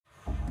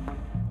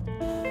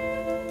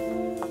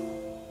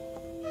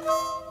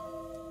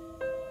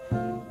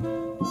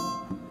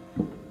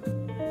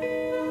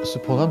Ce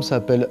programme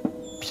s'appelle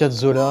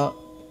Piazzolla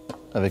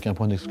avec un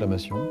point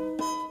d'exclamation.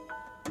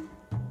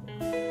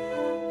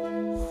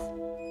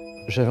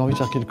 J'avais envie de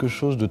faire quelque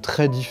chose de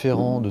très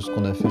différent de ce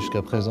qu'on a fait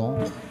jusqu'à présent.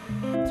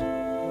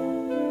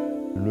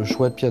 Le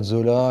choix de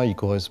Piazzolla, il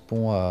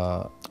correspond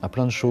à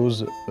plein de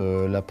choses.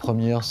 La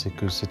première, c'est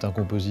que c'est un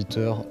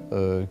compositeur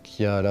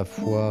qui a à la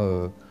fois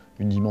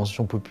une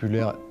dimension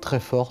populaire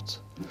très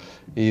forte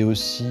et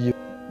aussi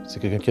c'est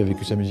quelqu'un qui a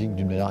vécu sa musique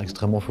d'une manière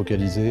extrêmement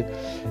focalisée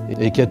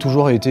et qui a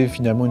toujours été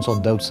finalement une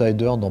sorte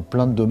d'outsider dans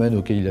plein de domaines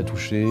auxquels il a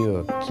touché,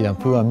 qui est un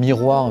peu un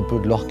miroir un peu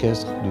de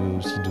l'orchestre,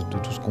 aussi de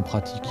tout ce qu'on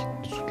pratique,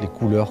 de toutes les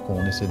couleurs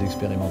qu'on essaie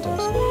d'expérimenter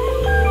ensemble.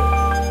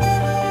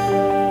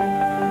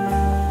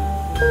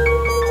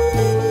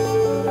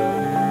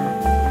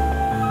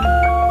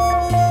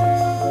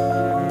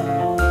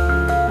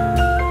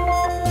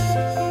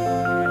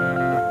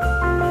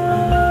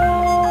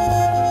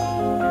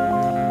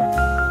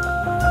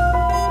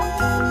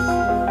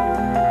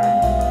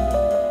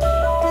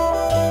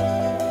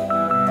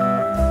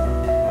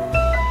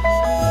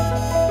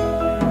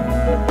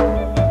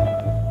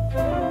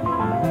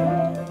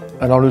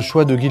 Alors le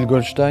choix de Gil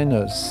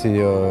Goldstein,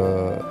 c'est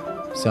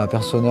un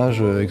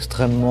personnage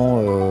extrêmement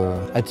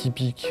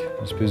atypique,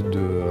 une espèce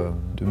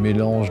de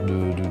mélange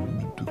de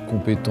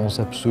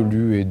compétences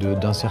absolues et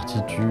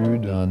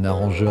d'incertitudes, un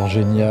arrangeur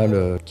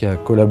génial qui a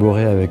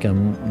collaboré avec un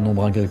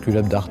nombre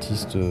incalculable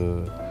d'artistes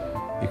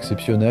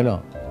exceptionnels.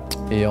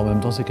 Et en même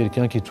temps, c'est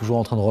quelqu'un qui est toujours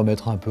en train de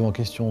remettre un peu en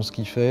question ce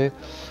qu'il fait.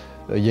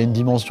 Il y a une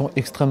dimension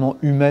extrêmement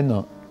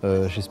humaine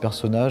chez ce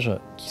personnage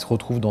qui se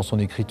retrouve dans son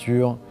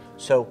écriture.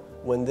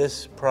 When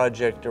this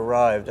project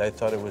arrived, I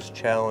thought it was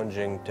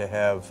challenging to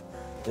have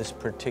this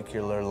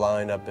particular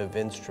lineup of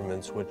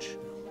instruments, which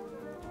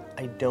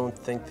I don't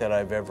think that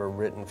I've ever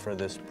written for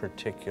this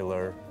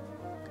particular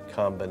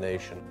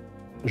combination.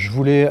 Je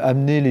voulais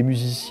amener les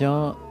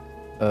musiciens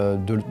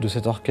de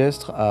cet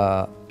orchestre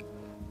à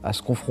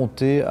se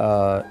confronter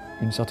à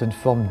une certaine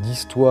forme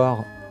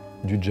d'histoire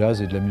du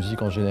jazz et de la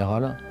musique en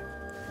général.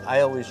 I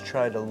always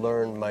try to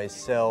learn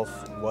myself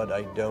what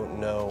I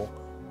don't know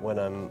when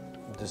I'm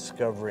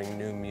discovering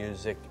new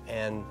music,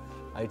 and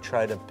I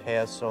try to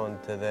pass on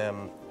to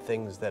them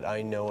things that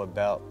I know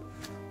about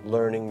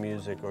learning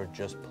music or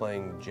just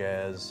playing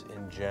jazz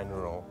in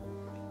general,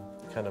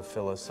 kind of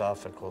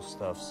philosophical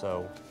stuff.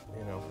 So,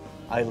 you know,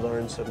 I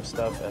learned some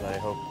stuff and I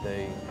hope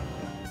they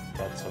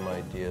got some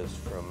ideas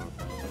from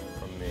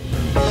me.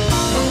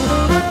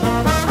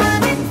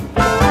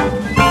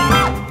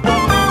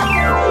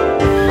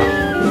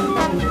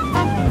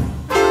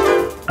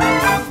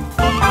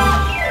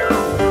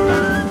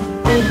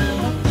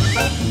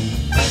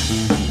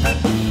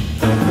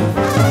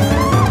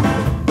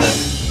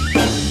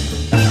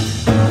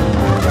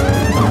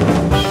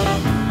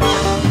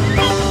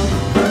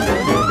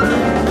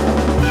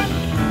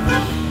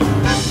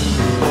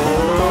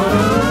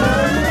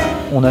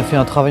 On a fait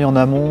un travail en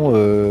amont.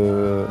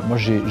 Moi,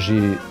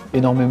 j'ai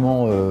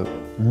énormément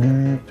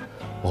lu,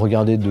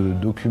 regardé de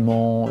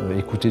documents,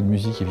 écouté de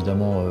musique,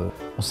 évidemment.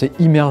 On s'est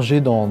immergé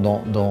dans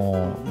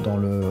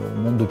le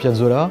monde de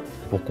Piazzolla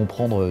pour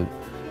comprendre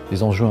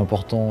les enjeux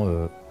importants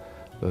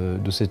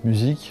de cette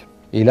musique.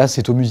 Et là,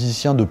 c'est aux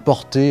musiciens de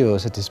porter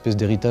cette espèce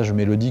d'héritage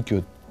mélodique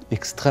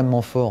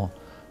extrêmement fort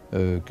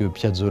que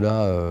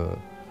Piazzolla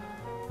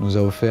nous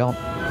a offert.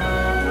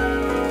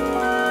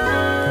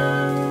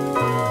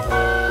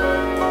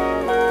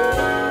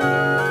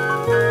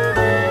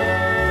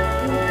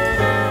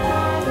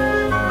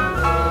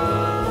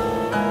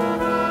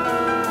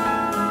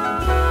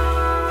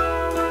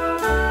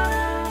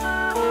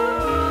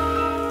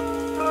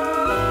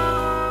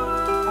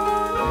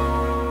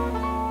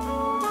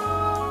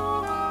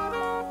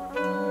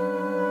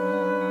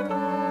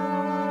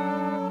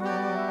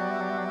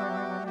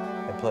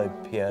 I played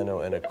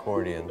piano and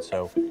accordion,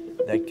 so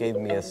that gave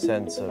me a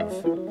sense of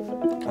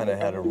kind of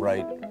how to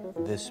write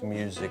this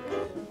music.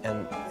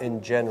 And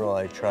in general,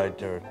 I tried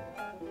to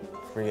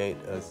create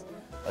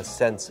a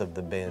sense of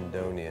the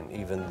bandoneon,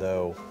 even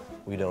though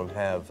we don't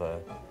have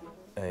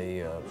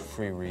a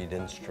free reed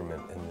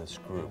instrument in this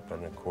group,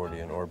 an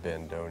accordion or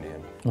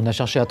bandoneon. On a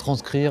cherché à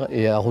transcrire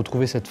et à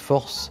retrouver cette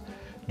force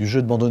du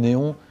jeu de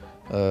bandoneon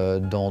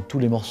dans tous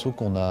les morceaux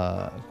qu'on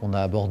a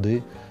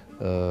abordés,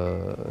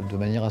 de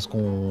manière à ce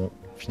qu'on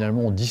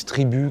finalement on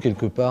distribue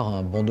quelque part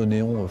un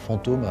bandoneon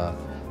fantôme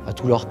à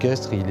tout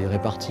l'orchestre et il est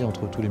réparti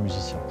entre tous les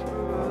musiciens.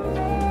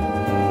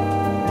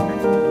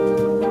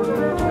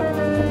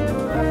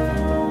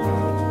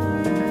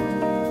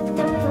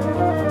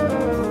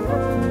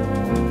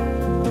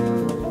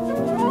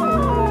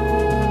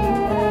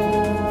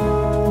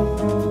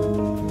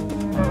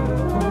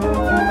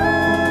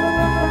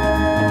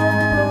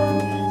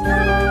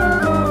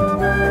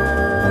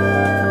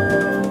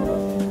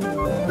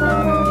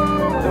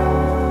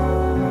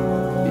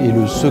 Et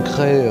le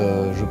secret,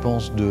 je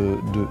pense, de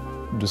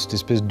cette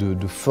espèce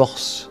de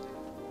force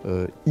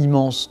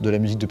immense de la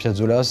musique de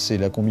Piazzolla, c'est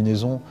la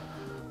combinaison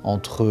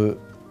entre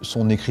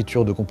son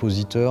écriture de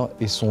compositeur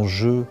et son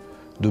jeu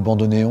de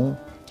bandoneon.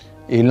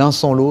 Et l'un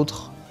sans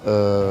l'autre,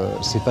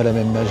 c'est pas la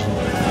même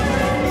magie.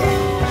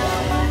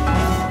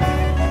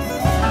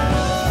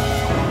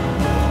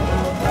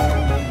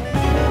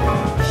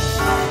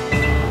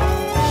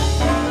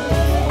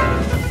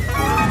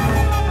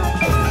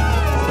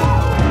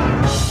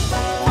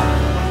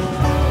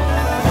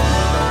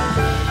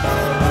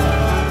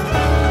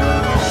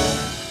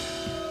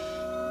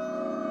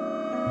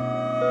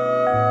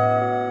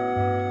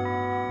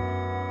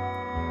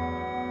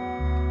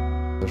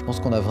 Je pense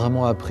qu'on a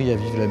vraiment appris à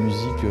vivre la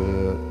musique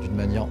d'une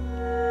manière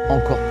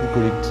encore plus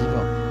collective.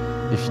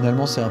 Et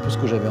finalement, c'est un peu ce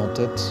que j'avais en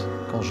tête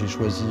quand j'ai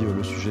choisi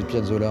le sujet de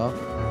Piazzolla.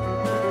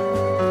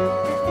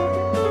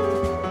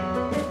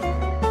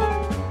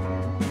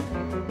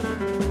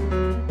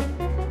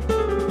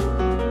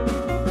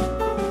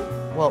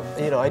 Well,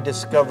 you know, I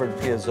discovered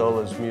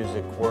Piazzolla's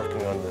music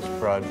working on this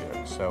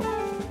project, so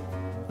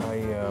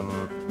you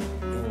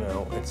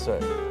know,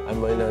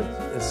 I'm in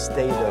a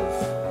state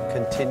of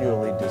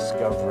continually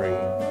discovering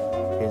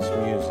his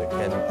music,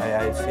 and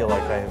I feel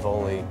like I have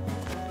only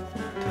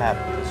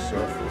tapped the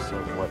surface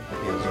of what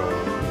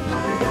Piazzolla's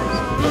music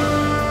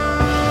is.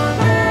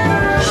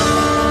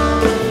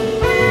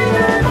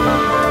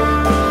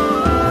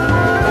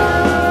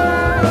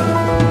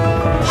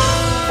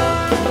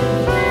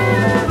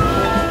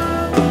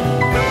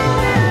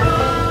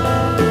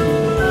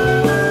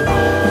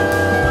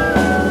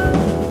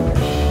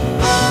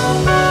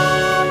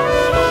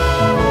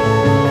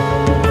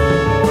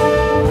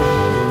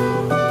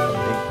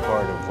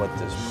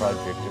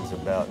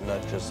 About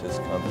not just his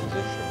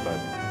composition, but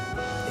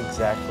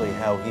exactly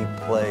how he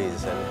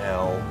plays and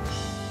how,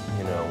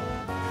 you know,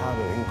 how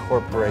to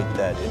incorporate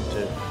that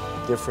into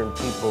different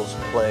people's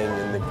playing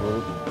in the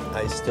group.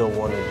 I still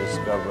want to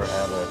discover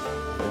how to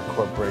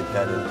incorporate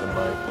that into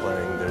my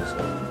playing. There's a,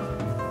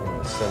 you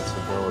know,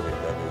 sensibility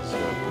that is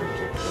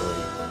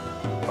particularly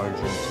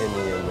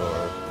Argentinian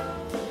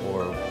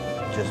or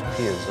just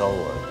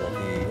Piazzolla that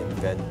he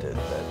invented.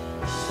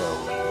 So,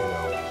 you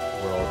know,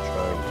 we're all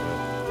trying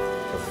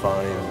to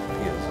find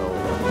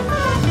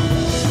Piazzolla.